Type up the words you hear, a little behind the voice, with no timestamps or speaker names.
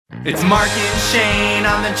It's Mark and Shane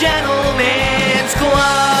on the Gentleman's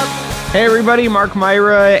Club. Hey everybody, Mark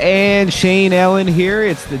Myra and Shane Allen here.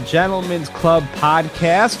 It's the Gentleman's Club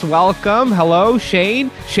podcast. Welcome. Hello,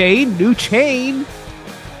 Shane. Shane, new chain.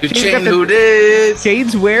 New chain, who dis?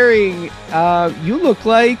 Shane's wearing, you look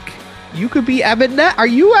like you could be Eminem. Are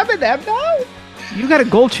you Eminem now? You got a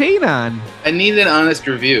gold chain on. I need an honest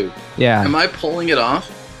review. Yeah. Am I pulling it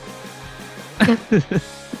off?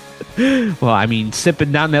 Well, I mean,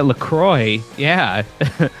 sipping down that LaCroix. Yeah.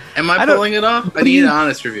 Am I pulling it off? I need an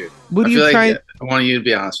honest review. What do you try? I want you to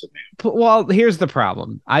be honest with me. Well, here's the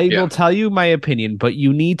problem. I will tell you my opinion, but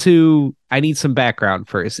I need some background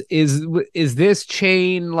first. Is this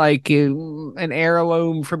chain like an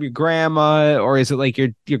heirloom from your grandma, or is it like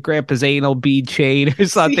your grandpa's anal bead chain or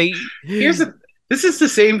something? See, this is the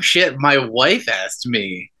same shit my wife asked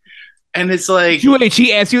me. And it's like...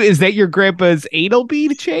 She asked you, is that your grandpa's anal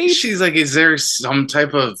bead chain? She's like, is there some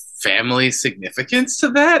type of family significance to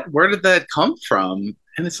that? Where did that come from?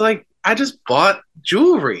 And it's like, I just bought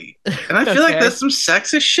jewelry. And I feel like that's some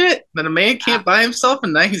sexist shit that a man can't buy himself a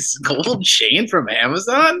nice gold chain from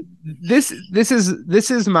Amazon. This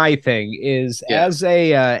is my thing is as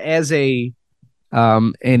an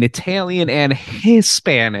Italian and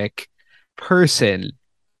Hispanic person,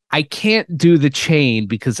 I can't do the chain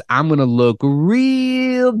because I'm gonna look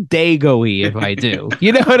real dago-y if I do.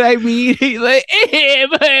 You know what I mean? Like, hey,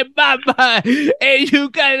 mama, hey, you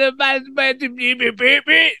got a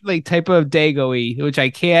like type of dago-y, which I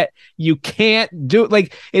can't. You can't do.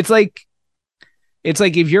 Like it's like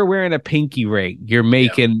if you're wearing a pinky ring, you're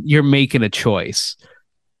making a choice.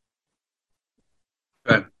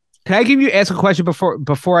 Okay. Can I ask a question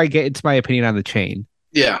before I get into my opinion on the chain?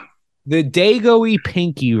 Yeah. The dago-y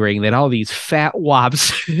pinky ring that all these fat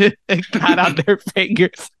wops got on their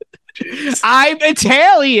fingers. I'm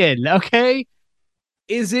Italian, okay?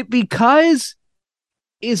 Is it that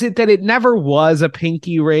it never was a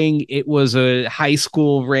pinky ring? It was a high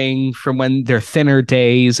school ring from when they're thinner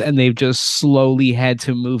days, and they've just slowly had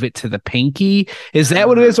to move it to the pinky? Is that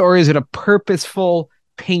what it is, or is it a purposeful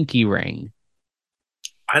pinky ring?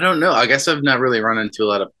 I don't know. I guess I've not really run into a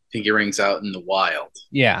lot of pinky rings out in the wild.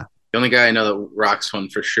 Yeah. The only guy I know that rocks one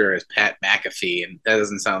for sure is Pat McAfee, and that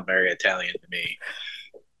doesn't sound very Italian to me.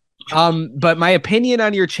 But my opinion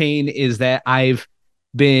on your chain is that I've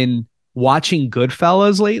been watching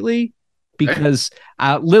Goodfellas lately because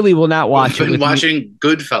Lily will not watch it. I've been watching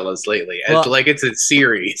Goodfellas lately. Well, like it's a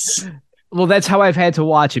series. Well, that's how I've had to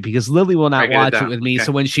watch it because Lily will not watch it with me. Okay.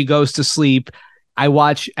 So when she goes to sleep, I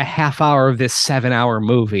watch a half hour of this 7-hour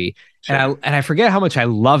movie, sure. and I forget how much I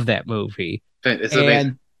love that movie. It's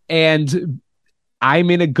amazing. And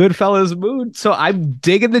I'm in a Goodfellas mood, so I'm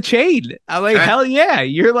digging the chain. I'm like, hell yeah!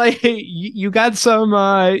 You're like, you got some,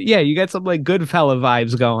 you got some like Goodfella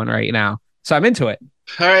vibes going right now. So I'm into it.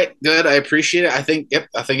 All right, good. I appreciate it. I think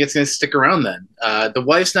it's gonna stick around then. The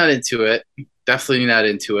wife's not into it. Definitely not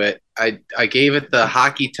into it. I gave it the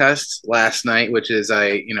hockey test last night, which is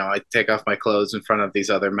I take off my clothes in front of these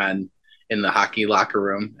other men in the hockey locker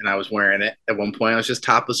room, and I was wearing it. At one point, I was just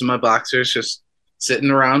topless in my boxers, just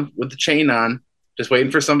sitting around with the chain on, just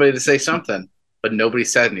waiting for somebody to say something, but nobody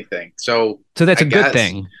said anything. So that's a good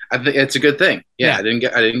thing. I think it's a good thing. Yeah. I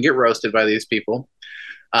didn't get roasted by these people.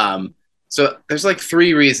 So there's like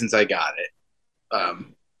 3 reasons I got it.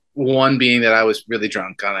 One being that I was really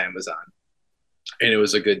drunk on Amazon, and it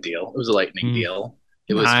was a good deal. It was a lightning deal.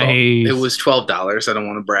 It was $12. I don't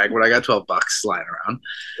want to brag, but I got $12 lying around.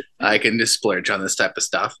 I can just splurge on this type of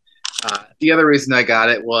stuff. The other reason I got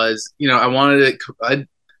it was, I wanted it.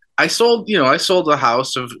 I sold a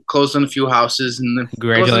house, closed on a few houses, and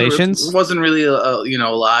congratulations. It wasn't really a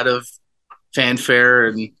lot of fanfare,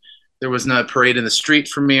 and there was no parade in the street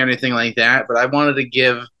for me or anything like that. But I wanted to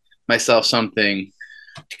give myself something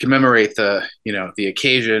to commemorate the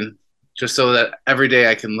occasion, just so that every day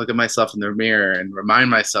I can look at myself in the mirror and remind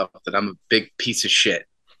myself that I'm a big piece of shit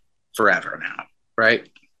forever now, right?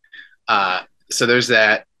 So there's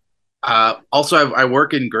that. Also, I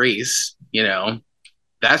work in Greece,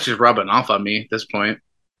 that's just rubbing off on me at this point.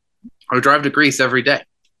 I drive to Greece every day.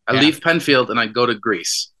 I leave Penfield and I go to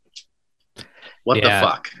Greece. What the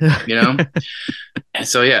fuck, And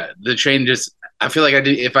so, the chain just, I feel like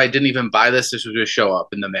if I didn't even buy this would just show up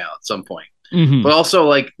in the mail at some point. Mm-hmm. But also,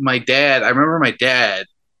 like I remember my dad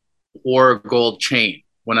wore a gold chain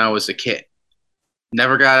when I was a kid.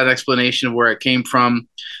 Never got an explanation of where it came from.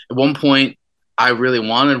 At one point, I really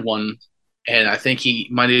wanted one, and I think he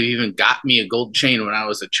might have even got me a gold chain when I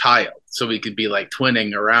was a child, so we could be like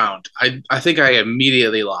twinning around. I think I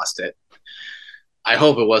immediately lost it. I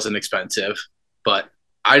hope it wasn't expensive, but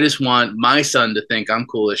I just want my son to think I'm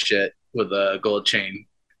cool as shit with a gold chain.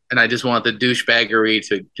 And I just want the douchebaggery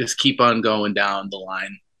to just keep on going down the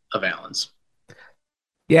line of Allen's.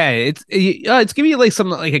 Yeah, it's giving you like some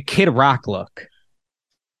like a Kid Rock look.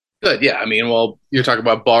 Good. Yeah. I mean, well, you're talking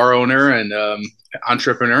about bar owner and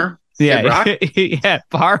entrepreneur. Kid Rock. Yeah, yeah.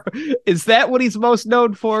 Bar is that what he's most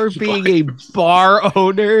known for? Being a bar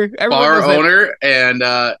owner, bar owner, and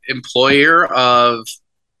employer of,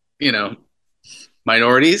 you know,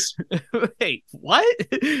 minorities. Wait, what?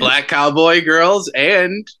 Black cowboy girls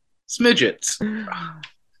and smidgets.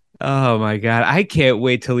 Oh my god, I can't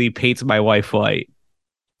wait till he paints my wife white.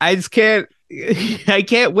 I just can't. I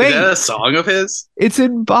can't wait. Is that a song of his? It's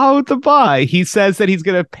in Bow the Bye. He says that he's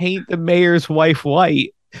gonna paint the mayor's wife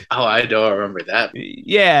white. Oh, I don't remember that.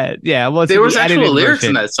 Yeah. Well, there was actual lyrics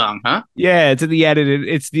in that song, huh? Yeah, it's in the edited.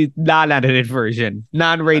 It's the non-edited version,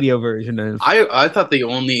 non-radio version of. I thought the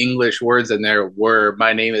only English words in there were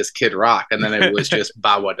 "My name is Kid Rock," and then it was just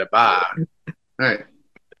 "ba wa da ba." All right.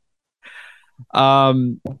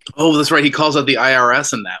 Oh, that's right. He calls out the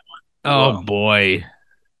IRS in that one. Oh Whoa. Boy,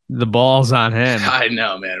 the ball's on him. I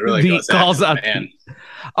know, man. It really goes calls out, man.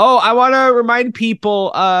 Oh, I want to remind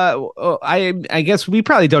people. I guess we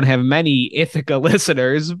probably don't have many Ithaca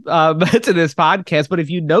listeners to this podcast, but if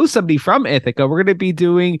you know somebody from Ithaca, we're going to be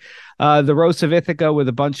doing the roast of Ithaca with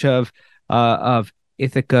a bunch of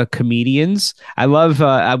Ithaca comedians. I love.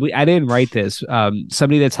 I didn't write this.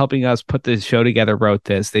 Somebody that's helping us put this show together wrote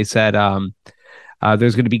this. They said.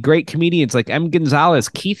 There's going to be great comedians like M. Gonzalez,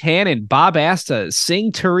 Keith Hannon, Bob Asta,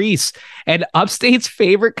 Sing Therese, and Upstate's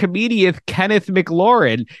favorite comedian, Kenneth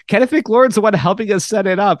McLaurin. Kenneth McLaurin's the one helping us set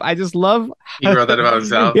it up. I just love. He wrote that about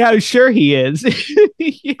himself. Yeah, I'm sure he is.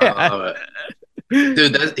 Yeah. I love it.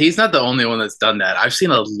 Dude, he's not the only one that's done that. I've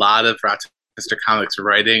seen a lot of Rochester comics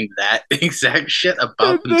writing that exact shit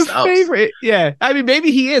about themselves. Favorite. Yeah. I mean,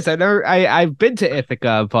 maybe he is. I've been to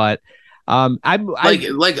Ithaca, but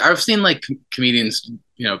I've seen like comedians,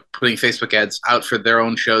 you know, putting Facebook ads out for their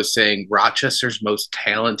own shows saying Rochester's most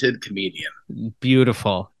talented comedian.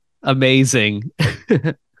 Beautiful, amazing.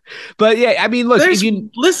 But yeah, I mean, look,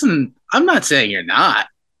 listen, I'm not saying you're not.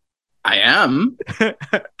 I am,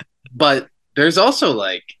 but there's also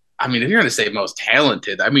like, I mean, if you're gonna say most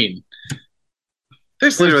talented, I mean,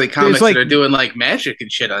 there's literally comics that are doing like magic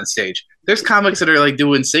and shit on stage. There's comics that are like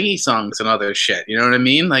doing singy songs and other shit. You know what I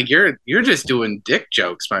mean? Like you're just doing dick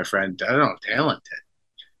jokes, my friend. I don't know, talented.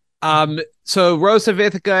 So Roast of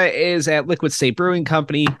Ithaca is at Liquid State Brewing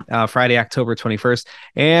Company, Friday, October 21st.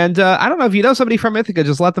 And I don't know if you know somebody from Ithaca,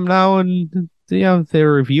 just let them know. And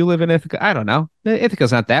if you live in Ithaca, I don't know.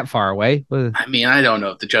 Ithaca's not that far away. I mean, I don't know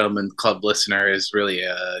if the Gentleman Club listener is really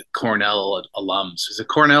a Cornell alum. Is it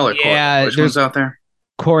Cornell or Cornell? Which one's out there?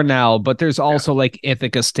 Cornell, but there's also like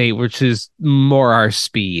Ithaca State, which is more our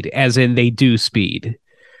speed, as in they do speed.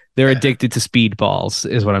 They're addicted to speedballs,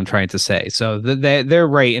 is what I'm trying to say. So they're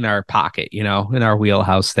right in our pocket, in our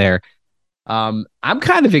wheelhouse there. I'm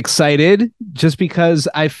kind of excited just because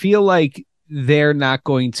I feel like they're not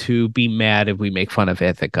going to be mad if we make fun of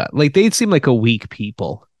Ithaca. Like they seem like a weak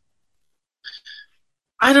people.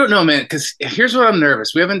 I don't know, man, because here's what I'm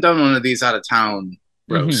nervous. We haven't done one of these out of town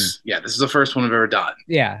roasts. Mm-hmm. Yeah, this is the first one I've ever done.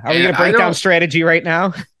 Yeah. Are we going to break down strategy right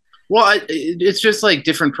now? Well, it's just like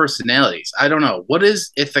different personalities. I don't know. What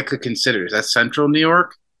is Ithaca considered? Is that Central New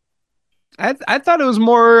York? I thought it was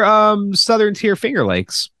more Southern Tier Finger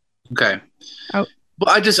Lakes. Okay. Well,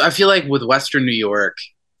 I feel like with Western New York,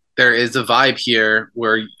 there is a vibe here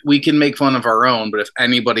where we can make fun of our own, but if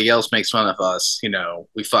anybody else makes fun of us,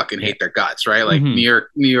 we fucking hate their guts, right? Like New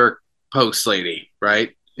York Post lady,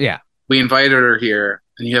 right? Yeah. We invited her here,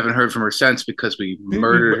 and you haven't heard from her since because we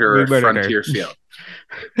murdered her at Frontier Field.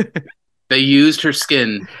 They used her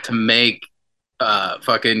skin to make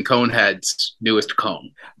fucking Conehead's newest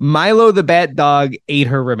cone. Milo the Bat Dog ate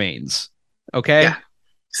her remains. Okay? Yeah.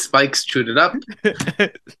 Spikes chewed it up,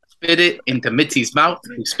 spit it into Mitzi's mouth,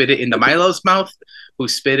 who spit it into Milo's mouth, who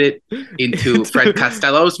spit it into Fred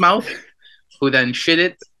Costello's mouth, who then shit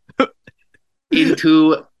it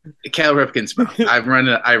into Cal Ripken's mouth. I ran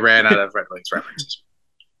out of Red Wings references.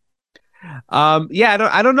 Yeah,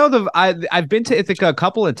 I don't know. I've been to Ithaca a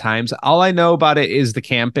couple of times. All I know about it is the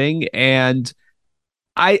camping, and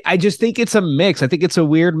I just think it's a mix. I think it's a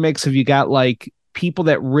weird mix of you got like people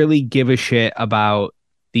that really give a shit about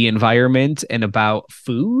the environment and about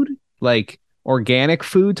food, like organic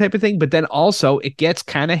food type of thing, but then also it gets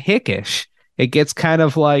kind of hickish. It gets kind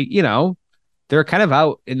of like, they're kind of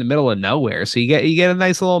out in the middle of nowhere. So you get a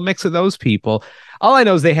nice little mix of those people. All I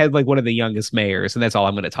know is they had like one of the youngest mayors, and that's all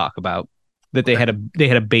I'm going to talk about. That they had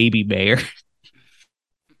a baby mayor.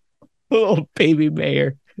 little baby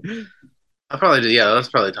mayor. I'll probably do. Yeah, let's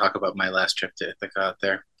probably talk about my last trip to Ithaca out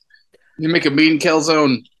there. You make a mean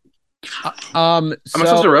calzone. Am I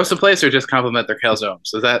supposed to roast the place or just compliment their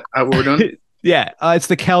calzones? Is that what we're doing? Yeah, it's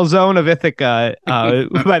the calzone of Ithaca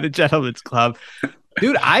by the Gentleman's Club.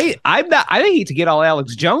 Dude, I'm not. I hate to get all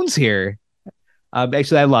Alex Jones here.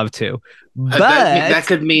 Actually, I love to, but that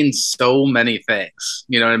could mean so many things.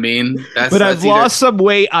 You know what I mean? But I've lost some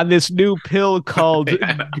weight on this new pill called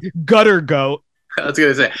Gutter Goat. I was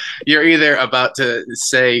gonna say you're either about to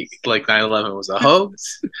say like 9/11 was a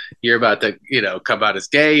hoax, you're about to come out as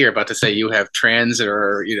gay, you're about to say you have trans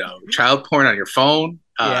or child porn on your phone.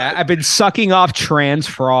 Yeah, I've been sucking off trans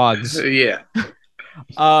frogs. Yeah.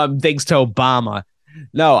 Thanks to Obama.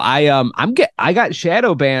 No, I got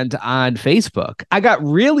shadow banned on Facebook. I got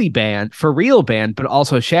really banned, for real banned, but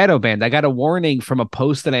also shadow banned. I got a warning from a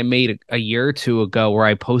post that I made a year or two ago where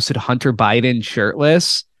I posted Hunter Biden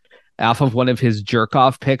shirtless off of one of his jerk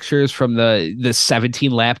off pictures from the 17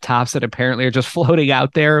 laptops that apparently are just floating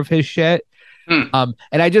out there of his shit. And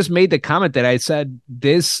I just made the comment that I said,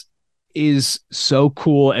 this is so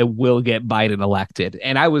cool and will get Biden elected.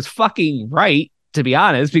 And I was fucking right, to be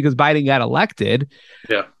honest, because Biden got elected.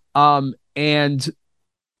 Yeah. And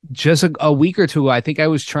just a week or two, I think I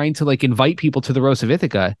was trying to like invite people to the roast of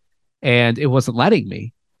Ithaca and it wasn't letting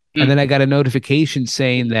me. And then I got a notification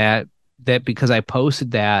saying that because I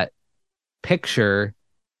posted that picture,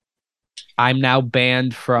 I'm now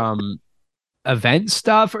banned from event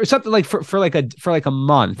stuff or something, like for like a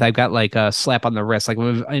month. I've got like a slap on the wrist. Like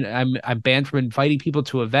I'm banned from inviting people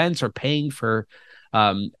to events or paying for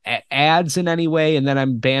ads in any way, and then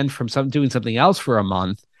I'm banned from doing something else for a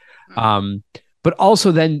month. But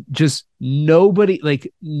also then just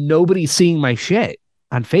nobody's seeing my shit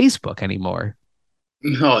on Facebook anymore.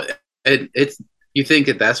 No, it's you think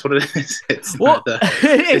that's what it is. It's not the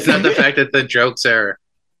fact that the jokes are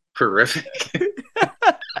horrific.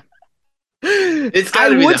 It's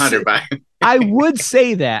gotta be the Hunter Biden. I would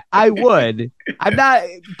say that. I would. I'm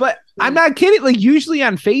not kidding. Like usually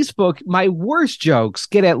on Facebook, my worst jokes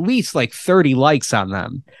get at least like 30 likes on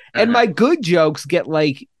them. And my good jokes get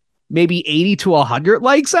like maybe 80 to 100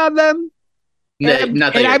 likes on them. And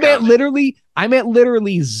I'm at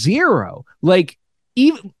literally zero. Like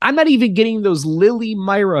I'm not even getting those Lily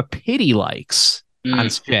Myra pity likes on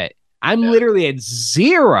shit. I'm literally at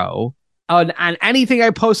zero on anything I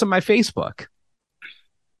post on my Facebook.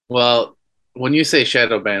 Well, when you say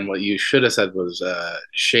shadow ban, what you should have said was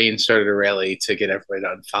Shane started a rally to get everybody to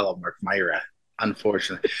unfollow Mark Myra,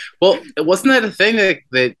 unfortunately. Well, wasn't that a thing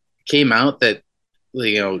that came out that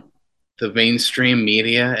the mainstream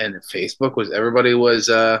media and Facebook everybody was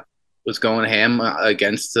going ham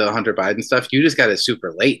against the Hunter Biden stuff? You just got it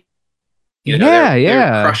super late. They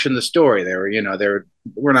were crushing the story.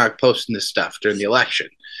 We're not posting this stuff during the election.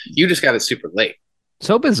 You just got it super late.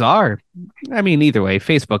 So bizarre. I mean, either way,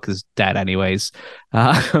 Facebook is dead anyways.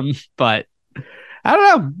 But I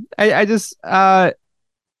don't know. I just I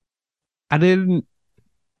didn't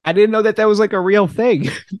know that was like a real thing.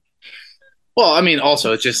 Well, I mean,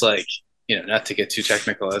 also it's just like, not to get too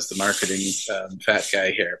technical as the marketing fat guy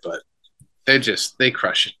here, but they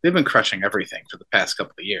crush it. They've been crushing everything for the past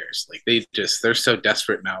couple of years. Like they're so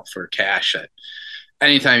desperate now for cash that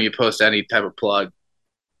anytime you post any type of plug,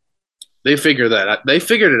 they figured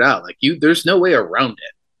it out. Like there's no way around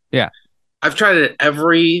it. Yeah. I've tried it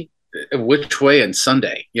every which way and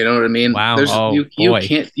Sunday. You know what I mean? Wow. You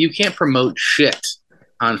can't promote shit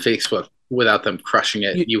on Facebook without them crushing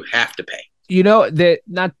it. You have to pay.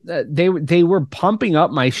 They were pumping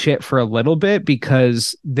up my shit for a little bit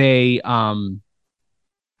because they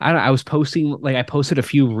I don't know, I was posting, like I posted a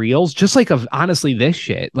few reels just like of honestly this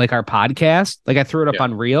shit, like our podcast, like I threw it up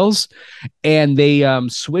on reels, and they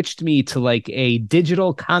switched me to like a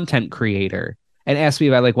digital content creator and asked me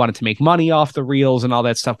if I like wanted to make money off the reels and all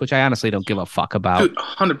that stuff, which I honestly don't give a fuck about. Dude,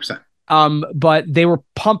 100%. But they were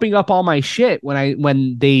pumping up all my shit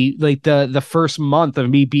when they like the first month of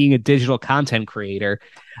me being a digital content creator.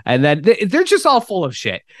 And then they're just all full of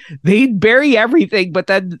shit. They bury everything, but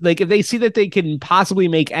then like if they see that they can possibly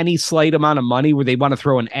make any slight amount of money where they want to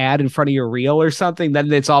throw an ad in front of your reel or something,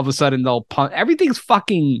 then it's all of a sudden they'll pump. Everything's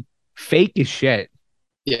fucking fake as shit.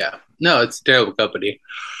 Yeah. No, it's a terrible company.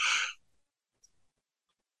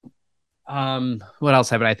 What else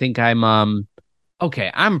happened? I think I'm okay.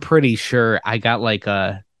 I'm pretty sure I got like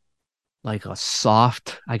a like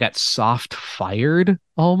I got soft fired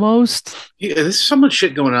almost. Yeah, there's so much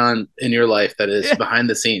shit going on in your life that is behind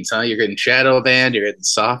the scenes, huh? You're getting shadow banned, you're getting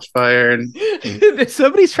soft fired.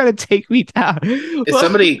 Somebody's trying to take me down. Is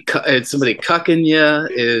somebody cucking you?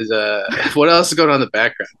 Is what else is going on in the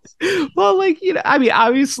background? Well, like, I mean,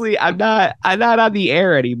 obviously I'm not on the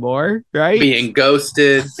air anymore, right? Being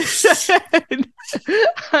ghosted.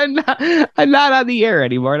 I'm not on the air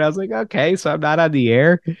anymore. And I was like, okay, so I'm not on the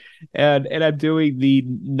air, and I'm doing the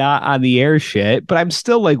not on the air shit, but I'm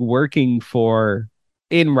still like working for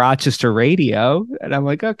in Rochester radio. And I'm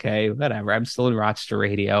like, okay, whatever. I'm still in Rochester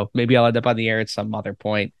radio. Maybe I'll end up on the air at some other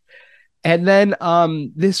point. And then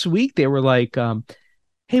this week they were like,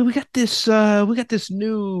 hey, we got this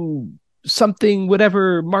new something,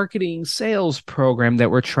 whatever marketing sales program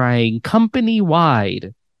that we're trying company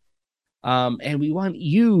wide. And we want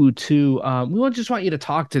you to just want you to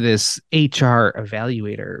talk to this HR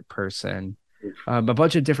evaluator person. A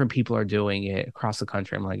bunch of different people are doing it across the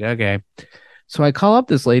country. I'm like, okay. So I call up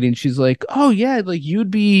this lady and she's like, oh yeah, like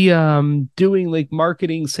you'd be doing like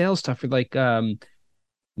marketing sales stuff for like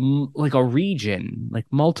like a region, like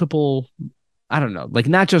multiple, I don't know, like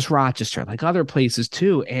not just Rochester, like other places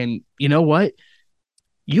too. And you know what?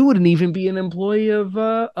 You wouldn't even be an employee of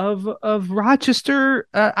Rochester.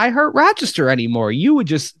 I Heart Rochester anymore. You would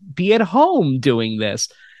just be at home doing this.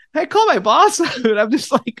 I call my boss and I'm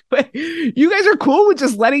just like, you guys are cool with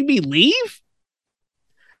just letting me leave?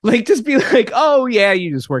 Like, just be like, oh yeah,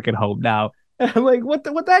 you just work at home now. And I'm like, what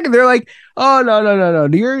the heck? And they're like, oh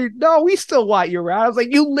no, we still want you around. I was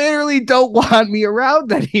like, you literally don't want me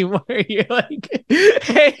around anymore. You're like,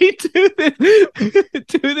 hey, do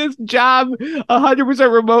this job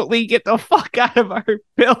 100% remotely. Get the fuck out of our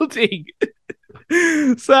building.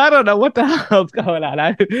 So I don't know what the hell's going on.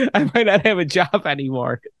 I might not have a job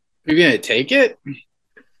anymore. You're gonna take it?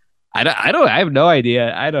 I have no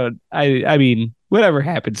idea. I mean, whatever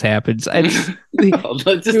happens. That's just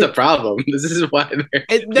the problem. This is why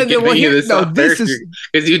they're giving you this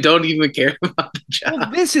because you don't even care about the job.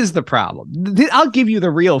 Well, this is the problem. I'll give you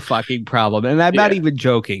the real fucking problem, and I'm not even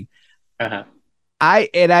joking. Uh-huh.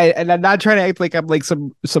 I'm not trying to act like I'm like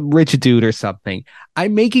some rich dude or something.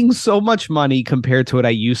 I'm making so much money compared to what I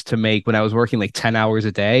used to make when I was working like 10 hours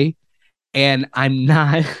a day. And I'm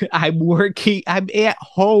not, I'm at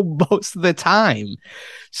home most of the time.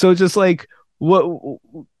 So just like,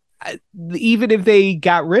 even if they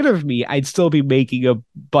got rid of me, I'd still be making a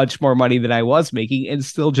bunch more money than I was making and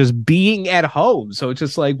still just being at home. So it's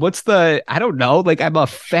just like, I don't know, like I'm a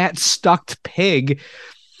fat stucked pig.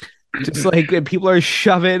 Just like people are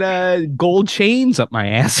shoving gold chains up my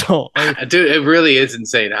asshole. Dude, it really is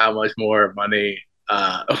insane how much more money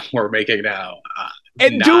we're making now.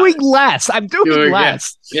 And doing less. I'm doing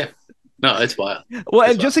less. Yeah. No, it's wild. Well,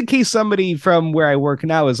 and just in case somebody from where I work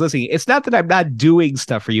now is listening, it's not that I'm not doing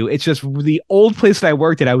stuff for you. It's just the old place that I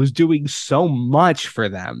worked at, I was doing so much for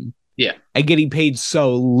them. Yeah. And getting paid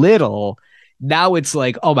so little. Now it's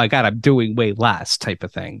like, oh my God, I'm doing way less type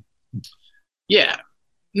of thing. Yeah.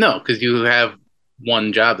 No, because you have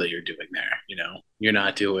one job that you're doing there. You know, you're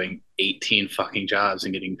not doing 18 fucking jobs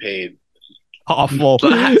and getting paid awful.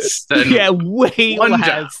 Yeah, way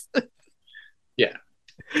less. Yeah.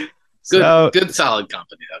 Good solid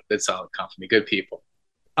company though. Good solid company. Good people.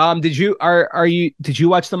 Did you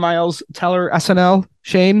watch the Miles Teller SNL,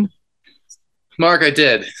 Shane? Mark, I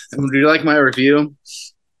did. Do you like my review?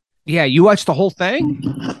 Yeah, you watched the whole thing?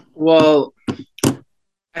 Well,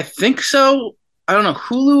 I think so. I don't know.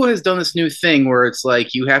 Hulu has done this new thing where it's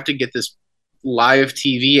like you have to get this live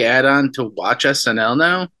TV add-on to watch SNL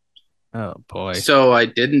now. Oh boy. So I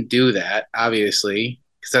didn't do that, obviously,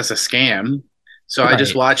 because that's a scam. So right. I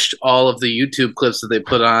just watched all of the YouTube clips that they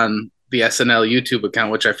put on the SNL YouTube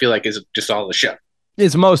account, which I feel like is just all the show.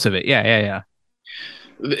 It's most of it. Yeah.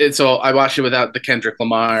 And so I watched it without the Kendrick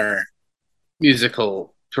Lamar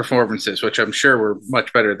musical performances, which I'm sure were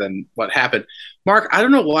much better than what happened. Mark, I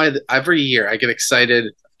don't know why every year I get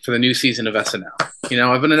excited for the new season of SNL. You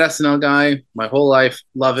know, I've been an SNL guy my whole life.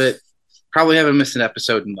 Love it. Probably haven't missed an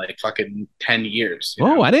episode in like fucking 10 years.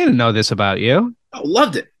 Oh, I didn't know this about you. Oh,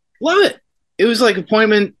 loved it. Love it. It was like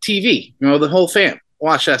appointment TV. You know, the whole fam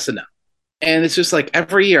watch SNL. And it's just like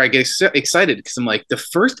every year I get excited because I'm like, the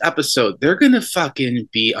first episode, they're going to fucking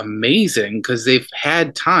be amazing because they've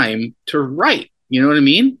had time to write. You know what I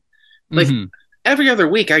mean? Like every other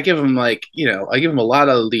week I give them like, you know, I give them a lot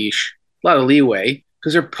of leeway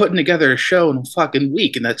because they're putting together a show in a fucking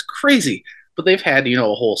week. And that's crazy. But they've had, you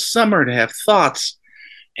know, a whole summer to have thoughts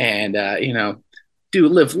and, you know,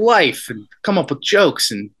 live life and come up with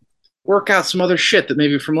jokes and work out some other shit that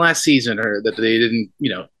maybe from last season or that they didn't, you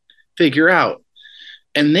know, figure out.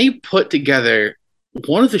 And they put together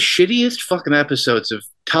one of the shittiest fucking episodes of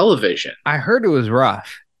television. I heard it was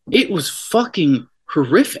rough. It was fucking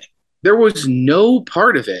horrific. There was no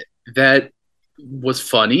part of it that was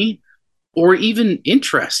funny or even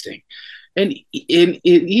interesting. And it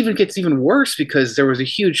even gets even worse because there was a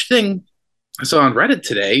huge thing I saw on Reddit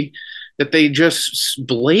today that they just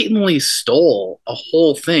blatantly stole a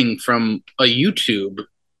whole thing from a YouTube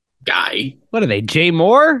guy. What are they, Jay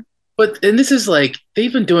Moore? And this is like,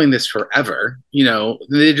 they've been doing this forever, you know.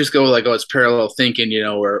 They just go like, oh, it's parallel thinking, you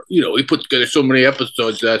know, where, you know, we put together so many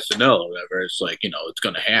episodes of SNL or whatever. It's like, you know, it's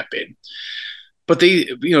going to happen. But they,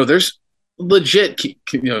 you know, there's legit, you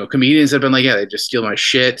know, comedians that have been like, yeah, they just steal my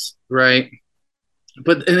shit, right?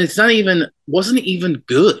 But, and it's not even, wasn't even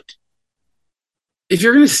good. If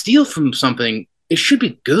you're going to steal from something, it should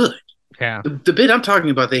be good. Yeah. The bit I'm talking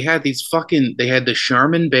about, they had the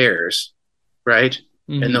Charmin bears, right?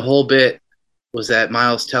 Mm-hmm. And the whole bit was that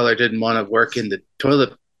Miles Teller didn't want to work in the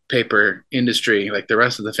toilet paper industry like the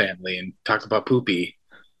rest of the family and talk about poopy.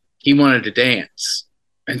 He wanted to dance.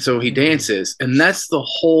 And so he dances. And that's the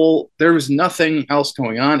whole, there was nothing else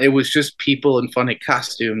going on. It was just people in funny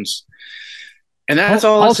costumes. And that's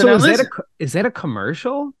all. Also, is that a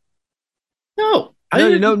commercial? No.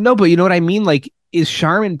 No, but you know what I mean? Like, is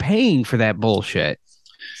Charmin paying for that bullshit?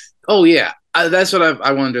 Oh, yeah. That's what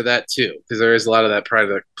I wonder that too, because there is a lot of that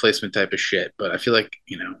product placement type of shit. But I feel like,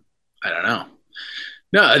 you know, I don't know.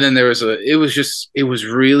 No, and then it was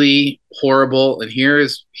really horrible. And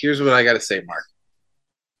here's what I got to say, Mark.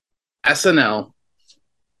 SNL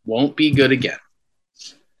won't be good again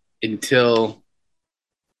until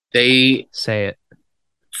they say it.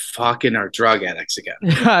 Fucking are drug addicts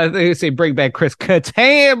again. They say bring back Chris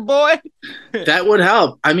Kattan, boy. That would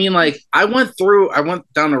help. I mean, like, I went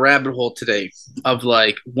down a rabbit hole today of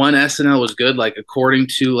like when SNL was good, like according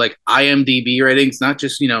to like IMDb ratings, not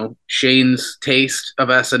just, you know, Shane's taste of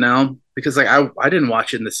SNL, because like I didn't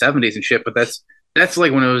watch it in the 70s and shit, but that's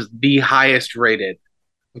like when it was the highest rated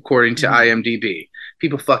according to IMDb.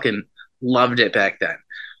 People fucking loved it back then.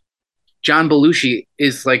 John Belushi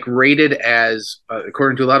is like rated as,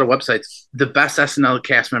 according to a lot of websites, the best SNL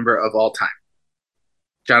cast member of all time.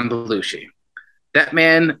 John Belushi. That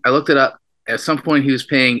man, I looked it up. At some point, he was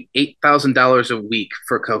paying $8,000 a week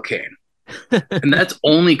for cocaine. And that's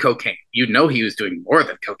only cocaine. You know he was doing more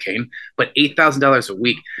than cocaine, but $8,000 a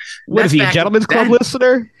week. What is he, a Gentleman's Club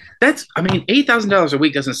listener? $8,000 a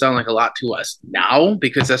week doesn't sound like a lot to us now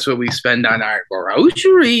because that's what we spend on our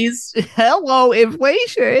groceries. Hello,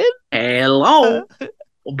 inflation. Hello.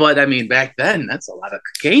 But I mean, back then, that's a lot of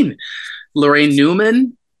cocaine. Lorraine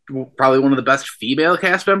Newman, probably one of the best female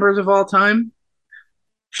cast members of all time.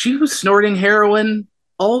 She was snorting heroin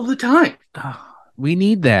all the time. Oh, we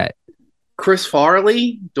need that. Chris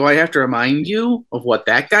Farley, do I have to remind you of what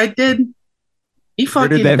that guy did? He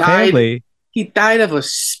fucking died. Family. He died of a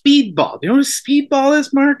speedball. Do you know what a speedball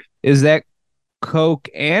is, Mark? Is that coke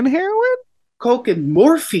and heroin? Coke and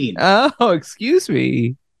morphine. Oh, excuse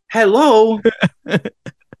me. Hello.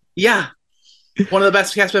 Yeah. One of the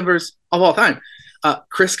best cast members of all time.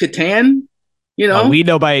 Chris Kattan, you know. We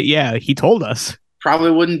know he told us. Probably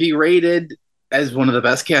wouldn't be rated as one of the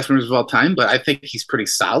best cast members of all time, but I think he's pretty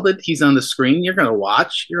solid. He's on the screen. You're going to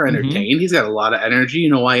watch. You're entertained. Mm-hmm. He's got a lot of energy. You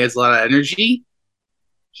know why he has a lot of energy?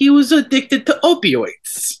 He was addicted to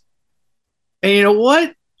opioids. And you know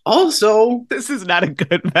what? Also, this is not a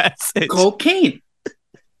good message. Cocaine.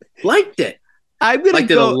 Liked it. I'm going to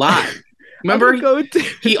Liked it a lot. Remember,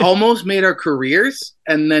 he almost made our careers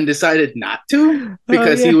and then decided not to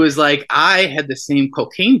because he was like, I had the same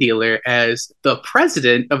cocaine dealer as the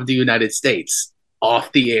president of the United States.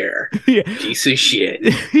 Off the air. Yeah. Piece of shit.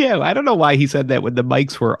 Yeah, I don't know why he said that when the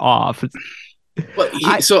mics were off.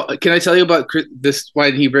 But so can I tell you about this?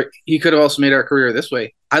 Why didn't he could have also made our career this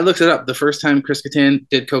way. I looked it up. The first time Chris Kattan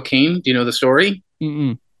did cocaine, do you know the story?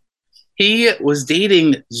 Mm-mm. He was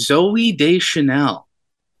dating Zooey Deschanel.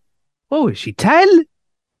 Oh, is she 10?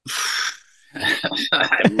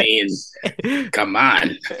 I mean, come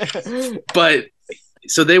on. But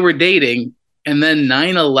so they were dating, and then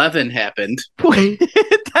 9/11 happened. What the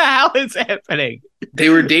hell is happening? They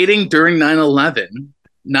were dating during 9/11.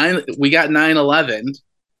 We got 9/11.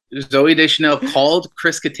 Zooey Deschanel called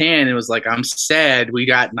Chris Kattan and was like, I'm sad we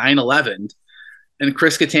got 9/11. And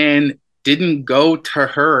Chris Kattan didn't go to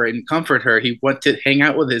her and comfort her. He went to hang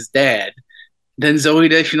out with his dad. Then Zooey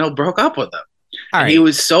Deschanel broke up with him. And he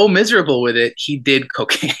was so miserable with it, he did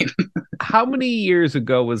cocaine. How many years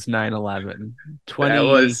ago was 9/11? That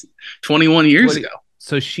was 21 years ago.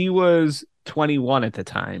 So she was 21 at the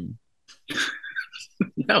time.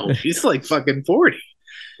 No, she's like fucking 40.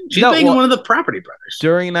 She's banging one of the Property Brothers.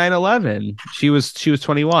 During 9/11. She was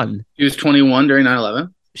 21. She was 21 during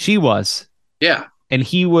 9/11? She was. Yeah. And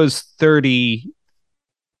he was 30.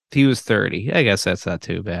 He was 30. I guess that's not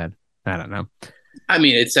too bad. I don't know. I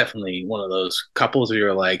mean, it's definitely one of those couples where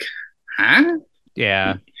you're like, huh?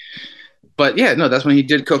 Yeah. But yeah, no, that's when he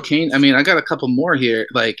did cocaine. I mean, I got a couple more here.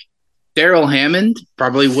 Like Daryl Hammond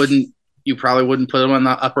you probably wouldn't put him on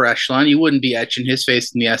the upper echelon. You wouldn't be etching his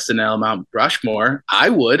face in the SNL Mount Rushmore. I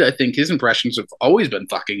would. I think his impressions have always been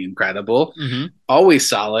fucking incredible. Mm-hmm. Always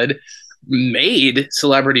solid. Made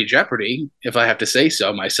Celebrity Jeopardy, if I have to say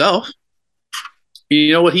so myself.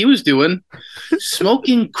 You know what he was doing?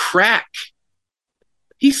 Smoking crack.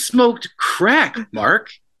 He smoked crack,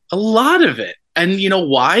 Mark. A lot of it. And you know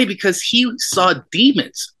why? Because he saw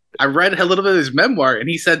demons. I read a little bit of his memoir, and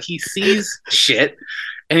he said he sees shit,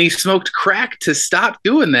 and he smoked crack to stop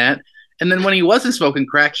doing that. And then when he wasn't smoking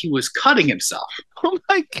crack, he was cutting himself. Oh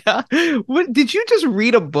my God. What, did you just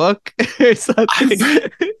read a book or something?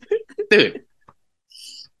 Dude.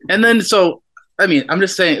 And then, so, I mean, I'm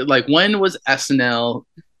just saying, like, when was SNL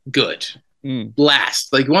good?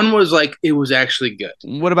 Last. Like, one was like, it was actually good.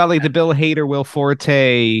 What about like the Bill Hader, Will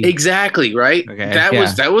Forte? Exactly, right? Okay,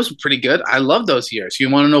 that was pretty good. I love those years. You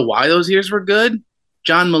want to know why those years were good?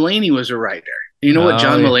 John Mulaney was a writer. You know what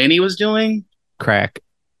John Mulaney was doing? Crack.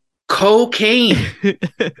 Cocaine.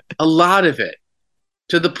 A lot of it.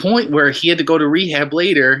 To the point where he had to go to rehab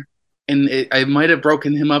later, and I might have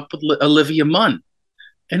broken him up with Olivia Munn.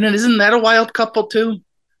 And then isn't that a wild couple too?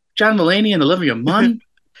 John Mulaney and Olivia Munn?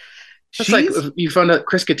 It's like you found out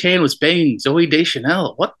Chris Kattan was banging Zooey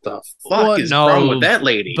Deschanel. What the fuck is wrong with that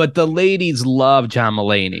lady? But the ladies love John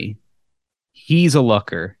Mulaney. He's a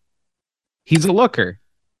looker. He's a looker.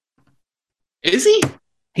 Is he?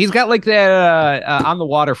 He's got like that on the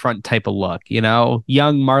waterfront type of look, you know,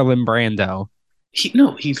 young Marlon Brando. He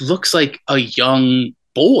looks like a young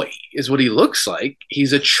boy is what he looks like.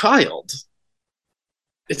 He's a child.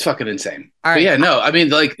 It's fucking insane. All right. But yeah, no, I mean,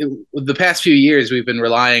 like the past few years, we've been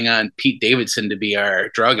relying on Pete Davidson to be our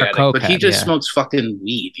drug addict, but he just smokes fucking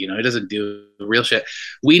weed. You know, he doesn't do real shit.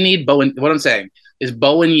 We need Bowen. What I'm saying is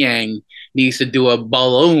Bowen Yang needs to do a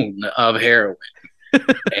balloon of heroin,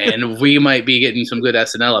 and we might be getting some good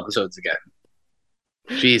SNL episodes again.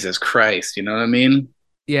 Jesus Christ, you know what I mean?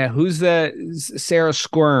 Yeah, who's the Sarah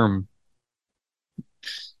Squirm?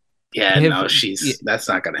 Yeah, that's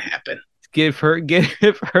not gonna happen. Give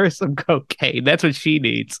her some cocaine. That's what she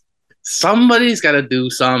needs. Somebody's got to do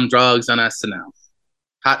some drugs on SNL.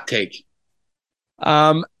 Hot take.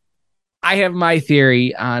 I have my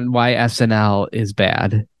theory on why SNL is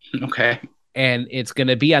bad. Okay. And it's going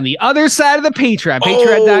to be on the other side of the Patreon.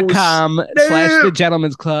 Patreon.com/The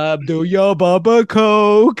Gentleman's Club. Do your Bubba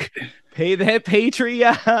Coke. Pay that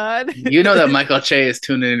Patreon. You know that Michael Che is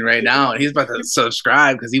tuning in right now, and he's about to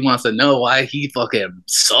subscribe because he wants to know why he fucking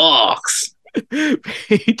sucks.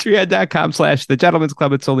 Patreon.com/The Gentleman's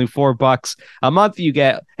Club. It's only $4 a month. You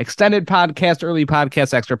get extended podcast, early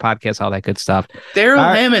podcast, extra podcast, all that good stuff.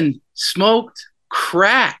 Daryl Hammond smoked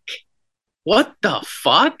crack. What the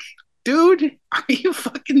fuck? Dude, are you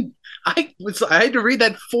fucking... I had to read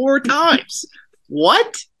that 4 times.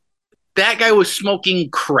 What? That guy was smoking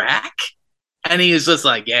crack, and he was just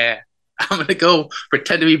like, yeah, I'm going to go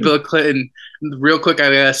pretend to be Bill Clinton. Real quick, I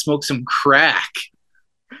got to smoke some crack.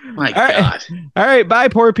 My God. All right. Bye,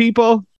 poor people.